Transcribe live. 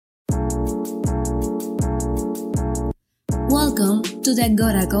Welcome to the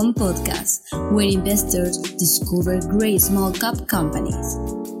Agoracom podcast, where investors discover great small cap companies.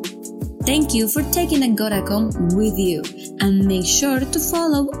 Thank you for taking Agoracom with you, and make sure to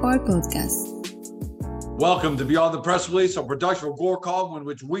follow our podcast. Welcome to Beyond the Press Release, a production of Agoracom, in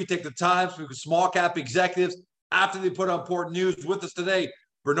which we take the time to speak with small cap executives after they put out important news. With us today,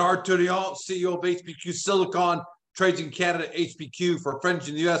 Bernard Tourillon, CEO of HPQ Silicon, trades in Canada, HPQ, for friends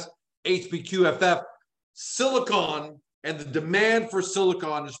in the US, HPQFF. Silicon and the demand for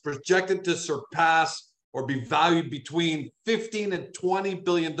silicon is projected to surpass or be valued between $15 and $20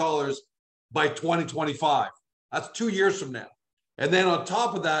 billion by 2025. That's 2 years from now. And then on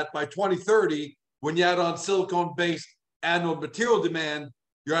top of that, by 2030, when you add on silicon-based anode material demand,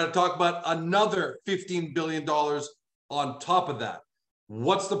 you're going to talk about another $15 billion on top of that.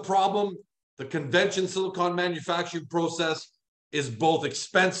 What's the problem? The conventional silicon manufacturing process is both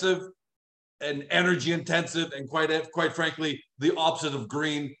expensive and energy intensive, and quite frankly, the opposite of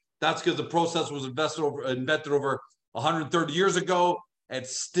green. That's because the process was invented over 130 years ago and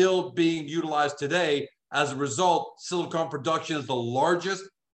still being utilized today. As a result, silicon production is the largest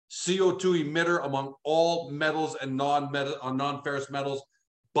CO2 emitter among all metals and non-ferrous metals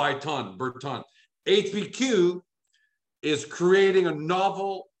per ton. HPQ is creating a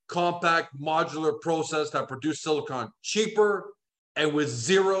novel, compact, modular process that produces silicon cheaper and with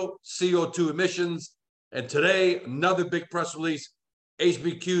zero CO2 emissions. And today, another big press release,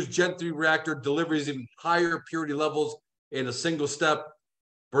 HPQ's Gen 3 reactor delivers even higher purity levels in a single step.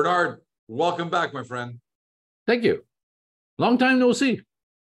 Bernard, welcome back, my friend. Thank you. Long time no see.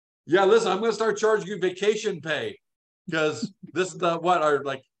 Yeah, listen, I'm going to start charging you vacation pay because this is our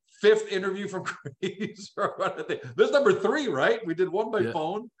fifth interview from Greece. This is number 3, right? We did one by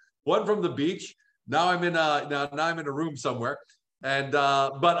phone, one from the beach. Now I'm in a room somewhere. And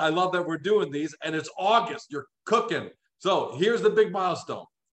but I love that we're doing these, and it's August. You're cooking. So here's the big milestone.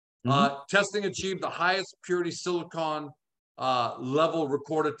 Testing achieved the highest purity silicon level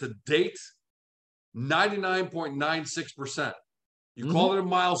recorded to date, 99.96%. You call it a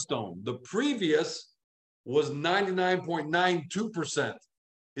milestone. The previous was 99.92%.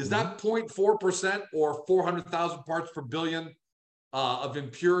 Is that 0.4% or 400,000 parts per billion of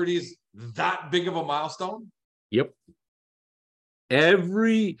impurities that big of a milestone? Yep.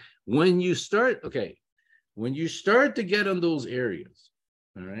 When you start to get on those areas,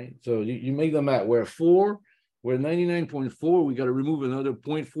 all right, so you make them at where 4, we're 99.4, we got to remove another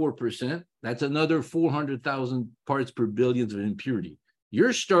 0.4%. That's another 400,000 parts per billion of impurity.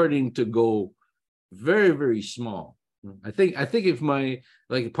 You're starting to go very, very small. I think if my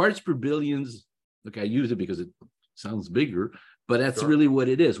parts per billions, I use it because it sounds bigger, but that's really what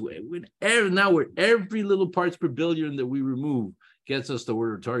it is. Every little parts per billion that we remove gets us to where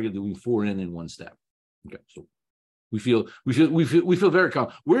we're targeted doing 4N in one step. Okay, so we feel very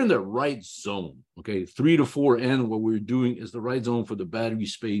confident. We're in the right zone. Okay, 3 to 4N. What we're doing is the right zone for the battery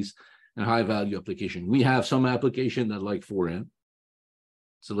space and high value application. We have some application that like 4N,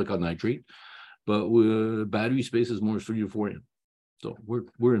 silicon nitrate, but battery space is more 3 to 4N. So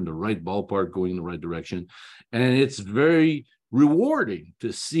we're in the right ballpark, going in the right direction, and it's very rewarding to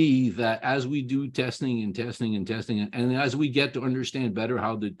see that as we do testing, and as we get to understand better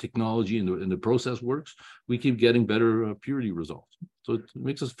how the technology and the process works, we keep getting better purity results. So it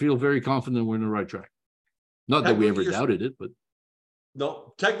makes us feel very confident we're in the right track. Not that we ever doubted it, but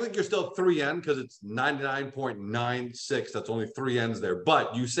no, technically you're still 3N because it's 99.96. That's only 3 N's there.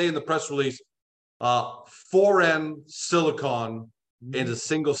 But you say in the press release, 4N silicon in a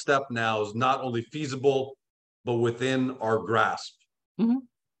single step now is not only feasible, but within our grasp.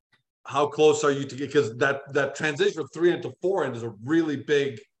 How close are you to get? Because that transition from 3N to 4N is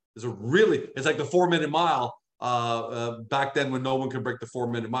it's like the 4-minute mile back then when no one could break the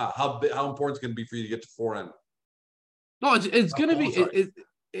 4-minute mile. How important is it going to be for you to get to 4N? No, it's going to be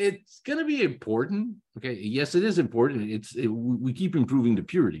it's going to be important. Okay, yes, it is important. We keep improving the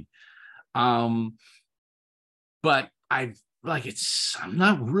purity, but I'm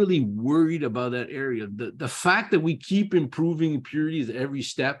not really worried about that area. The fact that we keep improving purities every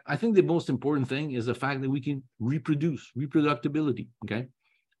step, I think the most important thing is the fact that we can reproducibility. Okay,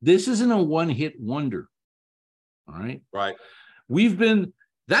 this isn't a one-hit wonder. All right,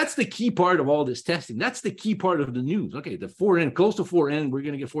 that's the key part of all this testing. That's the key part of the news. Okay, the 4N, close to 4N, we're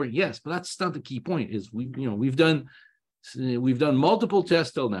going to get 4N. Yes, but that's not the key point. Is we've done multiple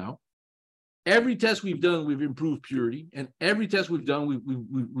tests till now. Every test we've done, we've improved purity, and every test we've done, we've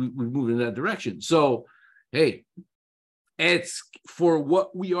moved in that direction. So, hey, it's for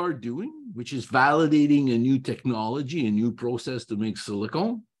what we are doing, which is validating a new technology, a new process to make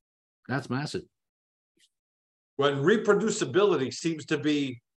silicon. That's massive. when reproducibility seems to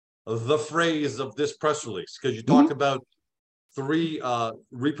be the phrase of this press release, because you talk about three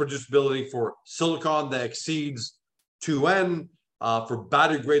reproducibility for silicon that exceeds 2N, for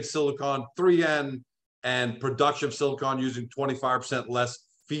battery grade silicon 3N, and production of silicon using 25% less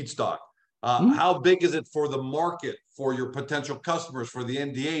feedstock. How big is it for the market, for your potential customers, for the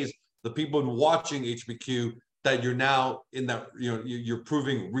NDAs, the people watching HPQ, that you're now in that, you're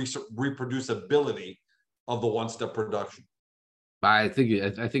proving reproducibility of the one-step production? I think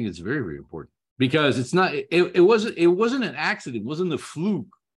it's very, very important, because it's not, it wasn't an accident, it wasn't a fluke.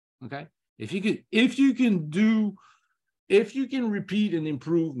 Okay. If you can repeat and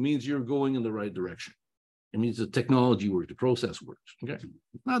improve, means you're going in the right direction. It means the technology works, the process works. Okay.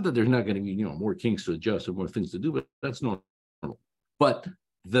 Not that there's not going to be, more kinks to adjust or more things to do, but that's normal. But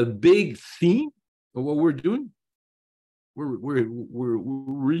the big theme of what we're doing, we're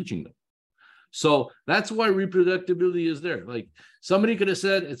reaching them. So that's why reproducibility is there. Like, somebody could have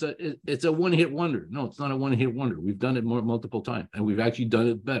said it's a one-hit wonder. No, it's not a one-hit wonder. We've done it multiple times, and we've actually done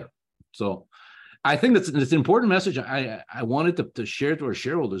it better. So I think that's an important message. I wanted to share to our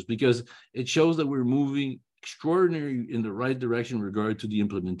shareholders, because it shows that we're moving extraordinarily in the right direction in regard to the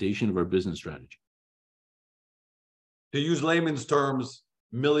implementation of our business strategy. To use layman's terms,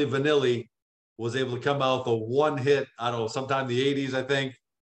 Milli Vanilli was able to come out with a one hit, I don't know, sometime in the 80s, I think.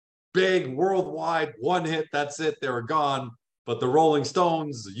 Big worldwide one hit, that's it, they were gone. But the Rolling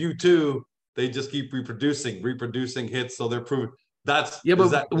Stones, U2, they just keep reproducing hits, so they're proving that's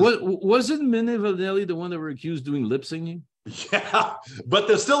wasn't Milli Vanilli the one that were accused doing lip singing? Yeah, but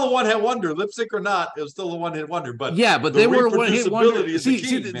there's still a one-hit wonder, lip sync or not, it was still a one-hit wonder. But yeah, but they were a one-hit wonder. Is the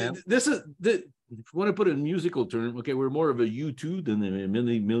key, man. This is if you want to put it in musical term, okay, we're more of a U2 than a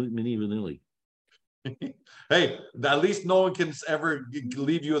Milli Vanilli. Hey, at least no one can ever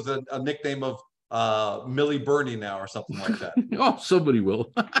leave you as a nickname of Millie Bernie now or something like that. Oh, somebody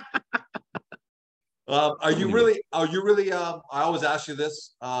will. Are you really? I always ask you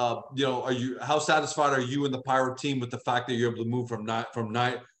this. How satisfied are you and the Pyro team with the fact that you're able to move from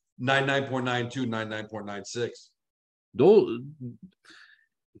 99.92 to 99.96? Those,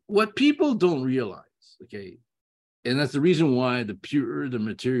 what people don't realize, okay, and that's the reason why the purer the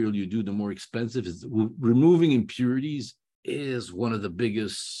material you do, the more expensive is. Removing impurities is one of the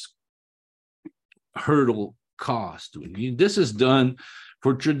biggest hurdle costs. This is done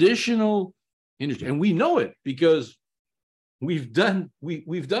for traditional industry, and we know it because we've done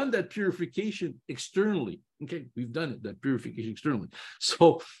that purification externally. Okay, we've done it, that purification externally.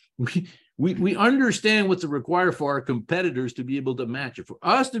 So we understand what's required for our competitors to be able to match it. For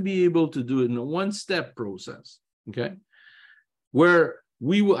us to be able to do it in a one-step process, okay, where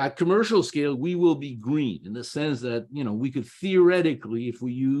we will, at commercial scale, we will be green in the sense that, we could theoretically, if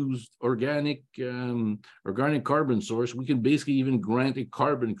we used organic carbon source, we can basically even grant a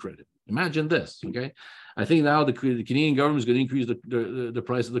carbon credit. Imagine this, okay? I think now the Canadian government is going to increase the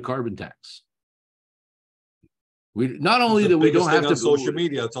price of the carbon tax. We not only that we don't have to on social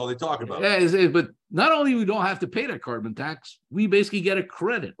media, that's all they talk about. Yeah, but not only we don't have to pay that carbon tax, we basically get a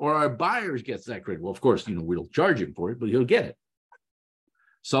credit, or our buyers gets that credit. Well, of course, we'll charge him for it, but he'll get it.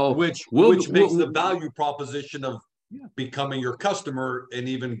 So which makes the value proposition of becoming your customer an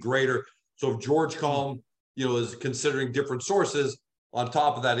even greater. So if George Calm, is considering different sources, on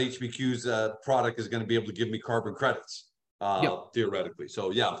top of that, HPQ's product is going to be able to give me carbon credits, theoretically.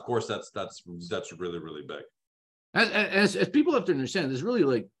 So yeah, of course, that's really, really big. As people have to understand, there's really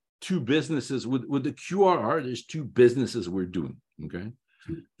like two businesses with the QRR. There's two businesses we're doing. Okay,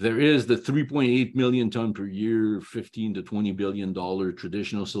 there is the 3.8 million ton per year, $15 to $20 billion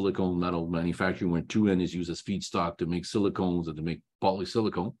traditional silicone metal manufacturing, where 2N is used as feedstock to make silicones and to make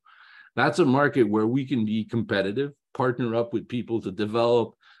polysilicone. That's a market where we can be competitive, partner up with people to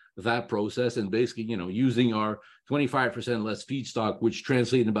develop that process, and basically, using our 25% less feedstock, which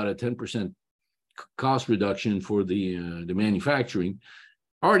translates in about a 10% cost reduction for the manufacturing,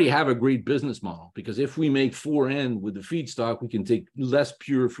 already have a great business model, because if we make 4N with the feedstock, we can take less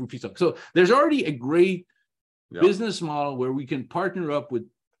pure fruit feedstock. So there's already a great business model where we can partner up with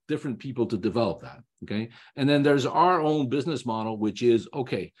different people to develop that. Okay. And then there's our own business model, which is,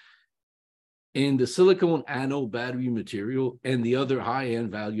 okay, in the silicone anode battery material and the other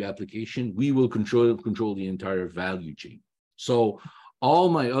high-end value application, we will control the entire value chain. So all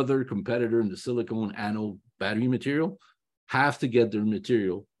my other competitor in the silicone anode battery material have to get their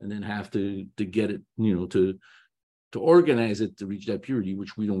material and then have to get it, to organize it to reach that purity,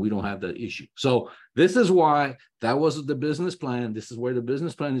 which we don't have that issue. So this is why that was the business plan. This is where the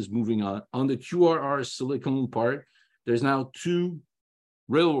business plan is moving on. On the QRR silicone part, there's now two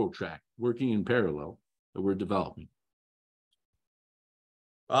railroad track working in parallel. that we're developing.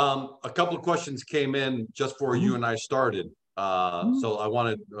 A couple of questions came in just before you and I started. So I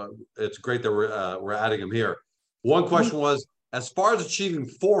wanted, it's great that we're adding them here. One question was, as far as achieving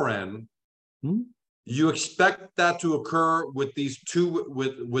 4N, you expect that to occur with these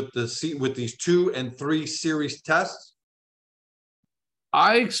these 2 and 3 series tests?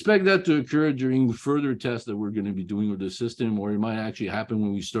 I expect that to occur during further tests that we're going to be doing with the system, or it might actually happen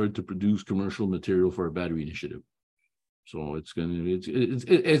when we start to produce commercial material for our battery initiative. So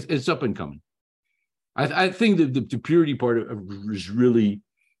it's up and coming. I think that the purity part is really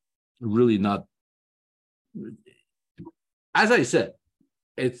not. As I said,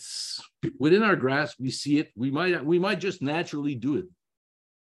 it's within our grasp. We see it. We might just naturally do it.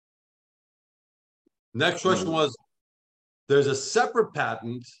 Next question was, there's a separate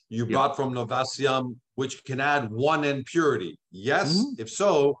patent you brought from Novasium which can add 1N purity. Yes. If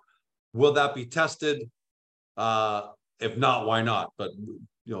so, will that be tested? If not, why not? But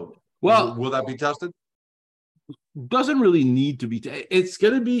well, will that be tested? Doesn't really need to be. It's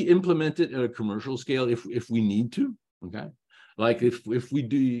going to be implemented at a commercial scale if we need to. Okay, like if we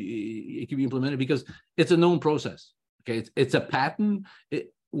do, it can be implemented because it's a known process. Okay, it's a patent.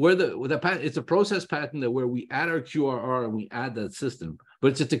 It's a process patent that where we add our QRR and we add that system,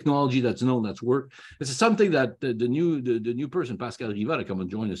 but it's a technology that's known, that's worked. It's something that the new person, Pascal Rivera, come and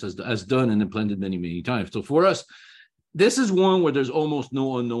join us, has done and implemented many times. So for us, this is one where there's almost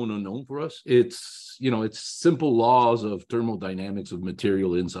no unknown for us. It's simple laws of thermodynamics of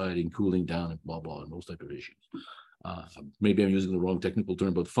material inside and cooling down and blah blah and those type of issues. Maybe I'm using the wrong technical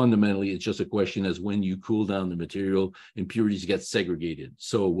term, but fundamentally, it's just a question as when you cool down the material, impurities get segregated.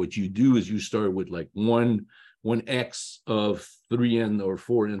 So what you do is you start with like 1x of 3N or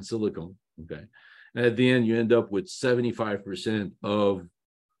 4N silicone, okay? And at the end, you end up with 75% of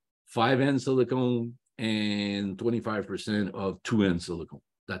 5N silicone and 25% of 2N silicone.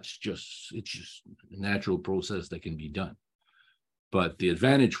 It's just a natural process that can be done. But the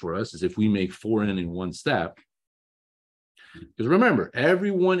advantage for us is if we make 4N in one step, because remember,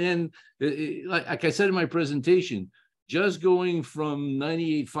 every 1N, like I said in my presentation, just going from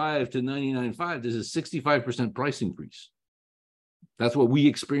 98.5 to 99.5, there's a 65% price increase. That's what we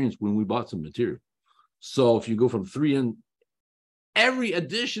experienced when we bought some material. So if you go from 3N, every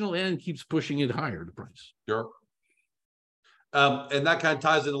additional N keeps pushing it higher, the price. Sure. And that kind of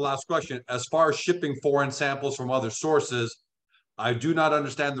ties into the last question. As far as shipping 4N samples from other sources, I do not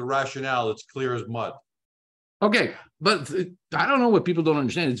understand the rationale. It's clear as mud. Okay, but I don't know what people don't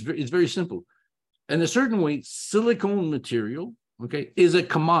understand. It's very simple. In a certain way, silicone material, okay, is a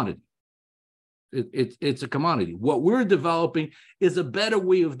commodity. It's a commodity. What we're developing is a better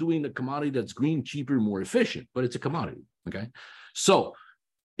way of doing the commodity that's green, cheaper, more efficient, but it's a commodity, okay? So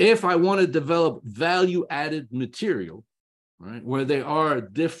if I want to develop value-added material, right, where there are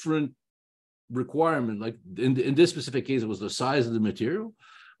different requirements, like in this specific case, it was the size of the material.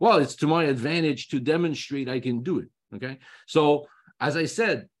 Well, it's to my advantage to demonstrate I can do it. Okay, so as I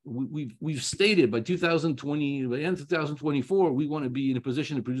said, we've stated by 2020, by the end of 2024, we want to be in a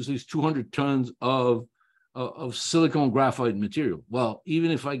position to produce at least 200 tons of silicone graphite material. Well,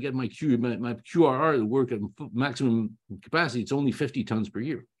 even if I get my QRR to work at maximum capacity, it's only 50 tons per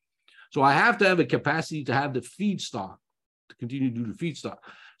year. So I have to have a capacity to have the feedstock to continue to do the feedstock.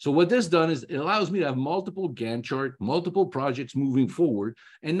 So what this done is it allows me to have multiple Gantt chart, multiple projects moving forward,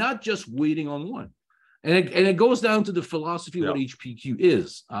 and not just waiting on one. And it goes down to the philosophy of what HPQ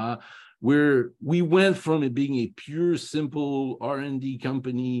is. Where we went from it being a pure, simple R&D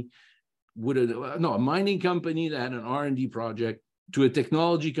company with a mining company that had an R&D project to a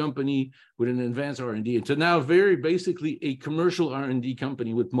technology company with an advanced R&D, and to now very basically a commercial R&D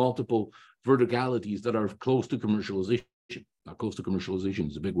company with multiple verticalities that are close to commercialization. Not close to commercialization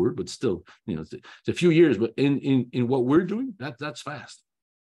is a big word, but still, it's a few years. But in what we're doing, that's fast.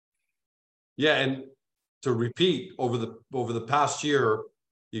 Yeah, and to repeat, over the past year,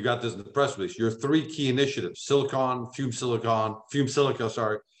 you got this in the press release. Your 3 key initiatives: fume silica,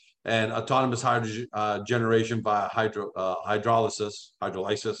 and autonomous hydrogen generation via hydrolysis.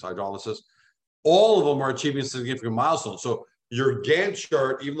 All of them are achieving significant milestones. So your Gantt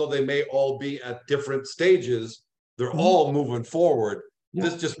chart, even though they may all be at different stages, they're all moving forward. Yeah.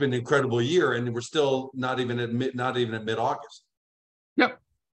 This has just been an incredible year, and we're still not even at mid-August. Yep.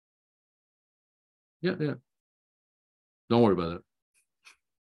 Yeah. Don't worry about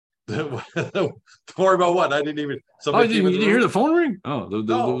it. Don't worry about what? I didn't even. You didn't hear the phone ring? Oh,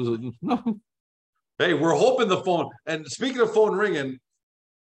 no. Hey, we're hoping the phone. And speaking of phone ringing,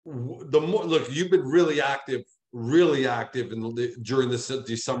 look, you've been really active during this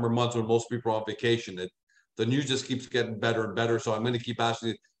December months when most people are on vacation. the news just keeps getting better and better. So I'm going to keep asking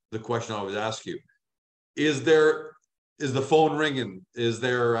you the question I always ask you. Is the phone ringing? Is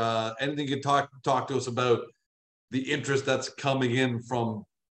there anything you can talk to us about the interest that's coming in from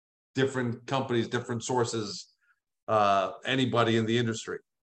different companies, different sources, anybody in the industry?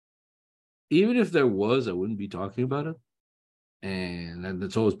 Even if there was, I wouldn't be talking about it. And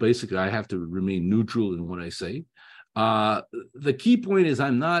that's always basically, I have to remain neutral in what I say. The key point is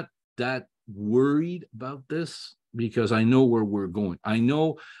I'm not that worried about this because I know where we're going. I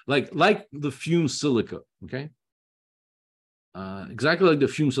know, like the fume silica, okay? Exactly like the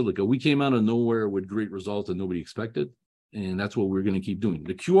fume silica. We came out of nowhere with great results that nobody expected. And that's what we're going to keep doing.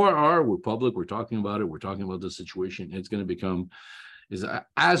 The QRR, we're public, we're talking about it, we're talking about the situation. It's going to become,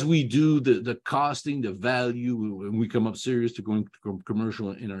 as we do the costing, the value, when we come up serious to going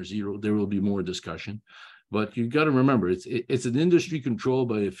commercial in our zero, there will be more discussion. But you got to remember, it's an industry controlled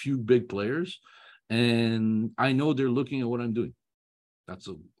by a few big players, and I know they're looking at what I'm doing. That's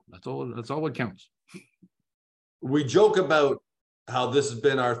all what counts. We joke about how this has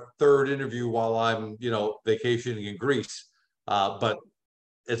been our third interview while I'm, vacationing in Greece, but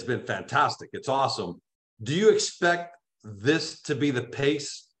it's been fantastic. It's awesome. Do you expect this to be the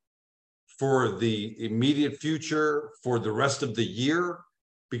pace for the immediate future, for the rest of the year?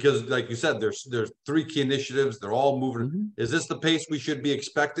 Because like you said, there's three key initiatives. They're all moving. Mm-hmm. Is this the pace we should be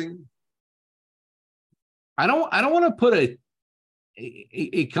expecting? I don't want to put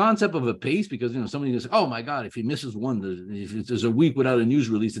a concept of a pace because somebody goes, oh my God, if he misses one, if there's a week without a news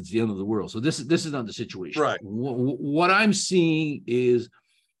release, it's the end of the world. So this is not the situation. Right. What I'm seeing is,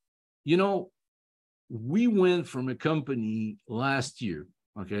 we went from a company last year,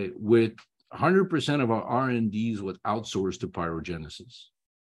 okay, with 100% of our R&Ds was outsourced to pyrogenesis,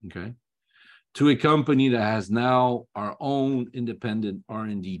 okay, to a company that has now our own independent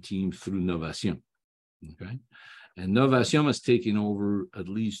R&D team through Novation, okay? And Novation has taken over at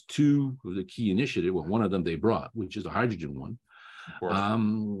least two of the key initiatives. Well, one of them they brought, which is the hydrogen one.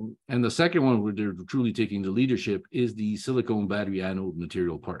 And the second one where they're truly taking the leadership is the silicone battery anode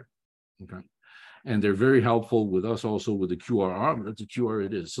material part, okay? And they're very helpful with us also with the QRR. That's a QR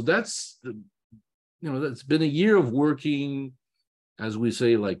it is. So that's, that's been a year of working, as we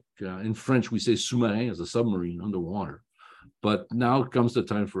say, like in French, we say sous-marin, as a submarine underwater. But now comes the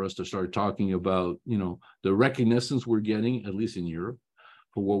time for us to start talking about, the reconnaissance we're getting, at least in Europe,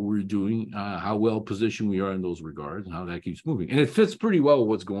 for what we're doing, how well positioned we are in those regards, and how that keeps moving. And it fits pretty well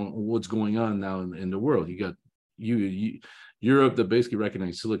with what's going on now in the world. You got Europe that basically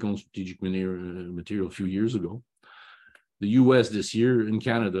recognized silicone strategic material a few years ago. The US this year, and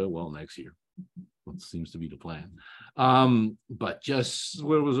Canada, well, next year. What seems to be the plan. But just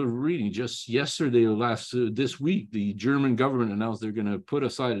what was I reading? Just yesterday or this week, the German government announced they're going to put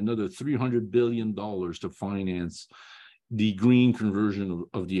aside another $300 billion to finance the green conversion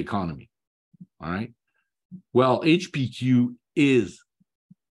of the economy. All right. Well, HPQ is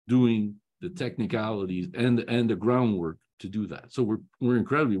doing the technicalities and the groundwork to do that. So we're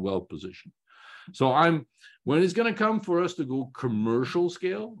incredibly well positioned. So when it's going to come for us to go commercial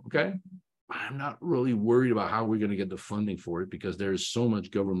scale, okay, I'm not really worried about how we're going to get the funding for it because there's so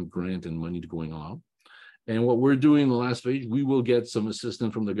much government grant and money going on. And what we're doing in the last phase, we will get some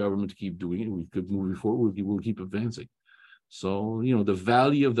assistance from the government to keep doing it. We could move forward. We'll keep advancing. So, the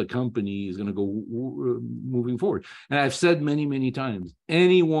value of the company is going to go moving forward. And I've said many, many times,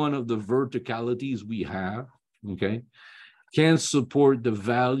 any one of the verticalities we have, okay, can support the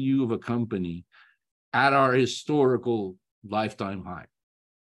value of a company at our historical lifetime high.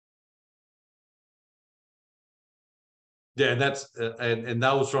 Yeah, and that's and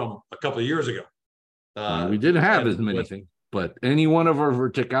that was from a couple of years ago. We didn't have as many things, but any one of our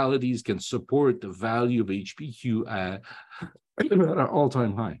verticalities can support the value of HPQ at our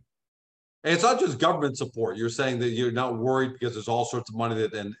all-time high. And it's not just government support. You're saying that you're not worried because there's all sorts of money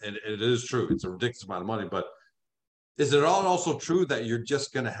that, and it is true. It's a ridiculous amount of money, but is it also true that you're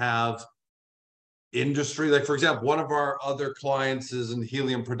just going to have industry? Like, for example, one of our other clients is in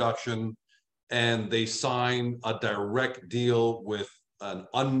helium production, and they sign a direct deal with an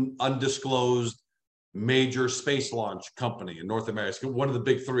undisclosed major space launch company in North America. One of the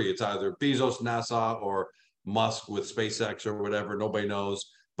big three. It's either Bezos, NASA, or Musk with SpaceX or whatever. Nobody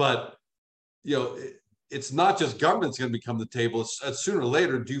knows. But, it's not just government's going to become the table. It's sooner or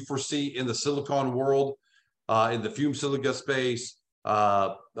later, do you foresee in the silicon world, in the fume silica space,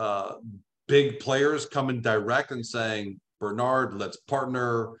 big players coming direct and saying, Bernard, let's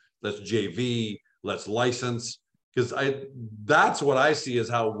partner, let's JV, let's license? Because that's what I see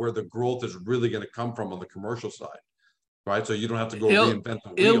as where the growth is really going to come from on the commercial side. right? So you don't have to go reinvent the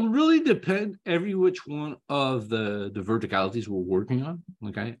wheel. It'll really depend every which one of the verticalities we're working on.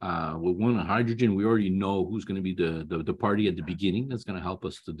 Okay. With one on hydrogen, we already know who's going to be the party at the beginning that's going to help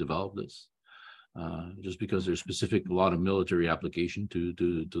us to develop this. Just because there's a lot of military application to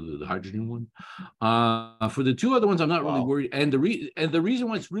the hydrogen one. For the two other ones, I'm not really worried. And the reason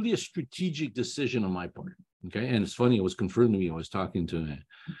why it's really a strategic decision on my part. Okay. And it's funny, it was confirmed to me. I was talking to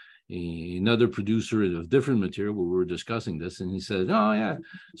another producer of different material where we were discussing this, and he said, "Oh yeah,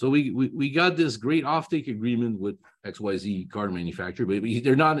 so we got this great offtake agreement with XYZ car manufacturer, but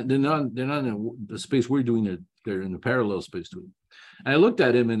they're not in the space we're doing. They're in a parallel space to it." And I looked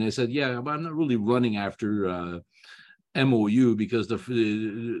at him and I said, "Yeah, but I'm not really running after MOU because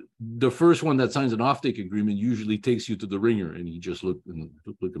the first one that signs an offtake agreement usually takes you to the ringer." And he just looked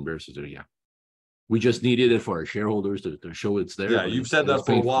embarrassed and said, "Yeah. We just needed it for our shareholders to show it's there." Yeah, you've said that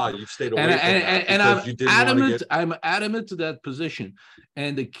for a while. You've stayed away and I'm adamant to that position.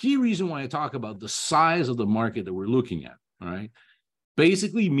 And the key reason why I talk about the size of the market that we're looking at, all right,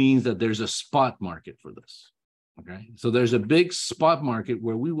 basically means that there's a spot market for this. Okay, so there's a big spot market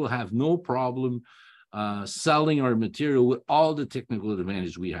where we will have no problem selling our material with all the technical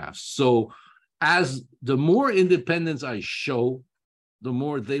advantage we have. So as the more independence I show, the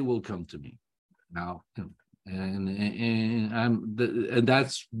more they will come to me. Now, and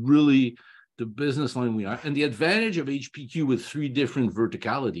that's really the business line we are. And the advantage of HPQ with three different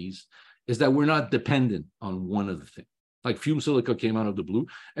verticalities is that we're not dependent on one of the things. Like fume silica came out of the blue.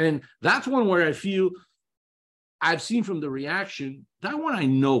 And that's one where I feel I've seen from the reaction, that one I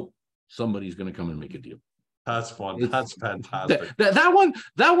know somebody's going to come and make a deal. That's fun. That's fantastic. That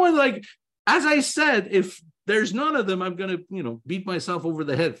one, like, as I said, if there's none of them, I'm going to, beat myself over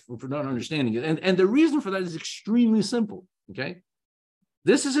the head for not understanding it. And the reason for that is extremely simple, okay?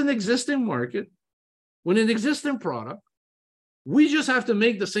 This is an existing market with an existing product. We just have to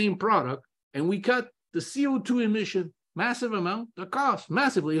make the same product, and we cut the CO2 emission massive amount, the cost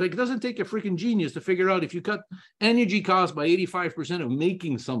massively. Like, it doesn't take a freaking genius to figure out if you cut energy costs by 85% of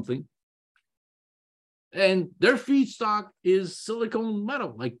making something, and their feedstock is silicone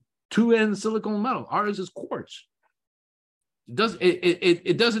metal, like 2N silicone metal. Ours is quartz.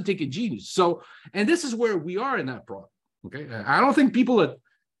 It doesn't take a genius. So, and this is where we are in that product. Okay, I don't think people are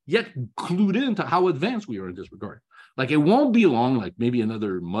yet clued into how advanced we are in this regard. Like, it won't be long, like maybe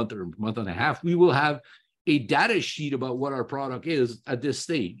another month or month and a half, we will have a data sheet about what our product is at this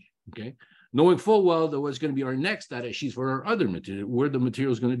stage. Okay, knowing full well that what's going to be our next data sheets for our other material, where the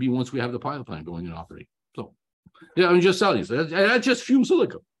material is going to be once we have the pilot plant going and operating. So, yeah, I'm just telling you, so that's just fume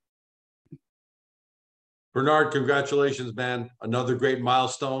silica. Bernard, congratulations, man. Another great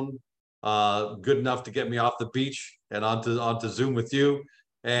milestone. Good enough to get me off the beach and onto Zoom with you.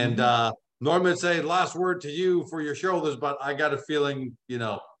 And Norman, say last word to you for your shoulders, but I got a feeling,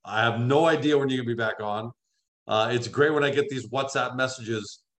 I have no idea when you're going to be back on. It's great when I get these WhatsApp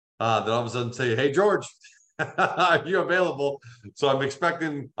messages that all of a sudden say, "Hey, George, are you available?" So I'm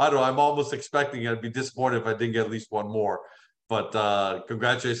expecting, I'm almost expecting I'd be disappointed if I didn't get at least one more. But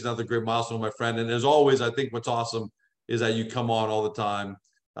congratulations, another great milestone, my friend. And as always, I think what's awesome is that you come on all the time,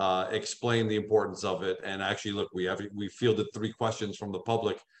 explain the importance of it. And actually, look, we fielded 3 questions from the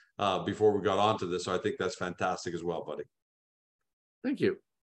public before we got onto this. So I think that's fantastic as well, buddy. Thank you.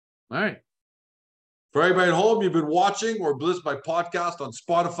 All right. For everybody at home, you've been watching or listening by podcast on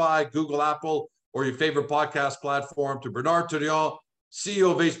Spotify, Google, Apple, or your favorite podcast platform. To Bernard Tourillon,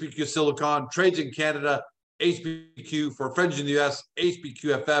 CEO of HPQ Silicon, trades in Canada, HPQ, for friends in the US,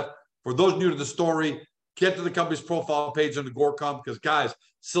 HPQFF. For those new to the story, get to the company's profile page on the GoreCom, because, guys,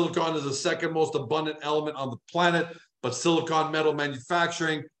 silicon is the second most abundant element on the planet, but silicon metal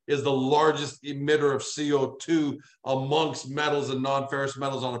manufacturing is the largest emitter of CO2 amongst metals and non-ferrous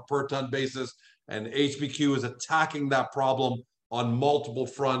metals on a per ton basis. And HPQ is attacking that problem on multiple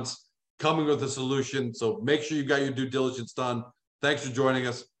fronts, coming with a solution. So make sure you got your due diligence done. Thanks for joining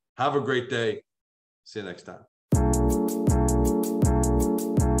us. Have a great day. See you next time.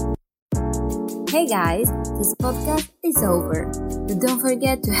 Hey guys, this podcast is over. But don't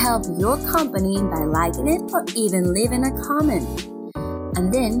forget to help your company by liking it or even leaving a comment.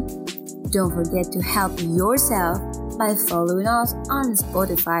 And then, don't forget to help yourself by following us on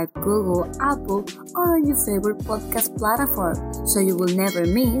Spotify, Google, Apple, or on your favorite podcast platform so you will never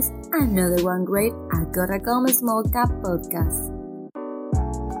miss another one great Agora Small Cap podcast.